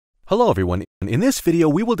Hello everyone, in this video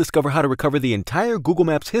we will discover how to recover the entire Google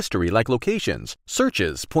Maps history like locations,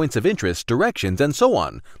 searches, points of interest, directions, and so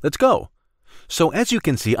on. Let's go! So as you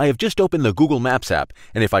can see, I have just opened the Google Maps app,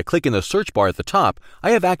 and if I click in the search bar at the top,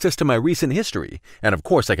 I have access to my recent history. And of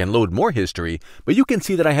course I can load more history, but you can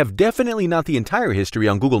see that I have definitely not the entire history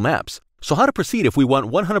on Google Maps. So how to proceed if we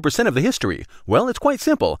want 100% of the history? Well, it's quite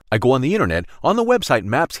simple. I go on the internet, on the website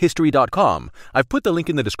mapshistory.com. I've put the link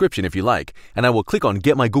in the description if you like, and I will click on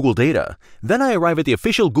Get My Google Data. Then I arrive at the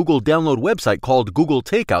official Google download website called Google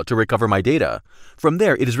Takeout to recover my data. From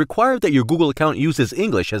there, it is required that your Google account uses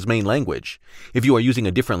English as main language. If you are using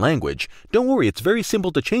a different language, don't worry, it's very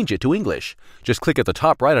simple to change it to English. Just click at the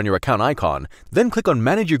top right on your account icon, then click on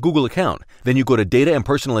Manage Your Google Account. Then you go to Data and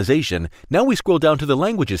Personalization. Now we scroll down to the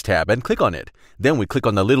Languages tab and click on it. Then we click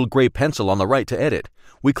on the little gray pencil on the right to edit.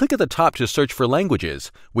 We click at the top to search for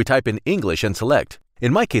languages. We type in English and select.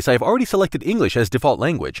 In my case, I have already selected English as default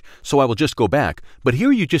language, so I will just go back, but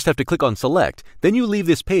here you just have to click on Select, then you leave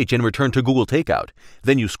this page and return to Google Takeout.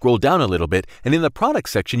 Then you scroll down a little bit, and in the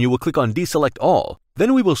Products section you will click on Deselect All.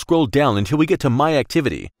 Then we will scroll down until we get to My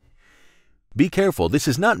Activity. Be careful, this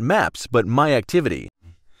is not Maps, but My Activity.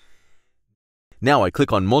 Now I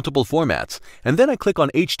click on Multiple Formats, and then I click on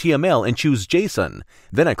HTML and choose JSON.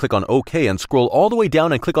 Then I click on OK and scroll all the way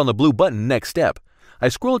down and click on the blue button Next Step. I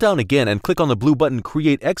scroll down again and click on the blue button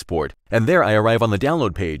Create Export, and there I arrive on the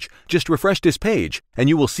download page. Just refresh this page, and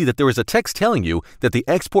you will see that there is a text telling you that the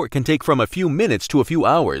export can take from a few minutes to a few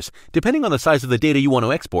hours, depending on the size of the data you want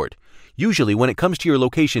to export. Usually, when it comes to your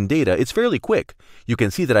location data, it's fairly quick. You can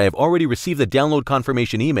see that I have already received the download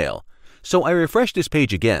confirmation email. So I refresh this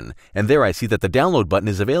page again, and there I see that the download button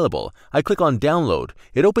is available. I click on Download.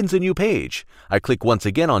 It opens a new page. I click once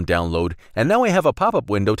again on Download, and now I have a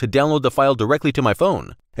pop-up window to download the file directly to my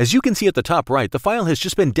phone. As you can see at the top right, the file has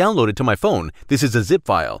just been downloaded to my phone. This is a zip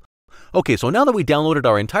file. Okay, so now that we downloaded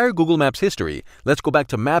our entire Google Maps history, let's go back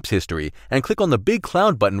to Maps History and click on the big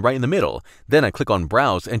cloud button right in the middle. Then I click on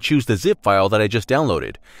Browse and choose the zip file that I just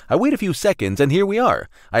downloaded. I wait a few seconds and here we are.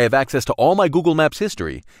 I have access to all my Google Maps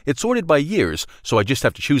history. It's sorted by years, so I just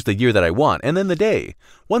have to choose the year that I want and then the day.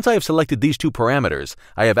 Once I have selected these two parameters,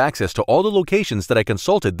 I have access to all the locations that I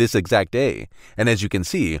consulted this exact day. And as you can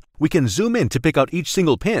see, we can zoom in to pick out each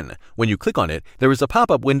single pin. When you click on it, there is a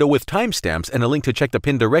pop-up window with timestamps and a link to check the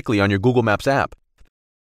pin directly on your Google Maps app.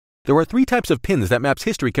 There are three types of pins that Maps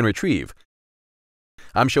History can retrieve.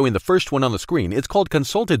 I'm showing the first one on the screen. It's called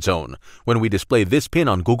Consulted Zone. When we display this pin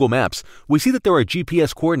on Google Maps, we see that there are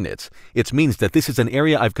GPS coordinates. It means that this is an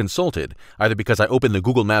area I've consulted, either because I opened the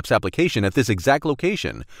Google Maps application at this exact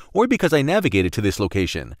location, or because I navigated to this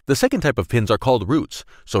location. The second type of pins are called routes.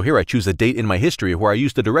 So here I choose a date in my history where I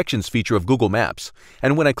use the directions feature of Google Maps.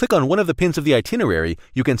 And when I click on one of the pins of the itinerary,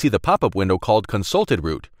 you can see the pop-up window called Consulted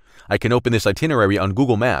Route. I can open this itinerary on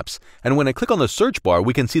Google Maps, and when I click on the search bar,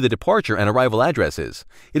 we can see the departure and arrival addresses.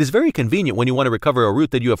 It is very convenient when you want to recover a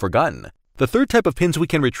route that you have forgotten. The third type of pins we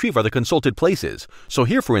can retrieve are the consulted places. So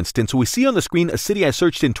here, for instance, we see on the screen a city I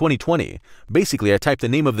searched in 2020. Basically, I type the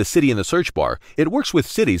name of the city in the search bar. It works with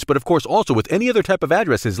cities, but of course also with any other type of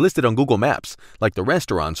addresses listed on Google Maps, like the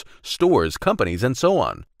restaurants, stores, companies, and so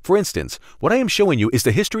on. For instance, what I am showing you is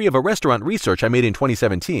the history of a restaurant research I made in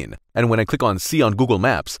 2017. And when I click on See on Google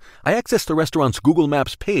Maps, I access the restaurant's Google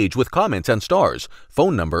Maps page with comments and stars,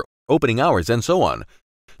 phone number, opening hours, and so on.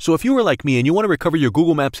 So if you are like me and you want to recover your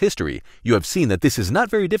Google Maps history, you have seen that this is not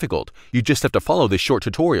very difficult. You just have to follow this short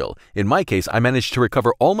tutorial. In my case, I managed to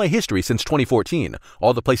recover all my history since 2014,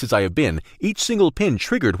 all the places I have been, each single pin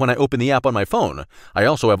triggered when I open the app on my phone. I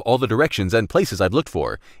also have all the directions and places I've looked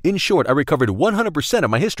for. In short, I recovered 100% of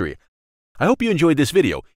my history. I hope you enjoyed this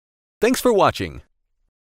video. Thanks for watching.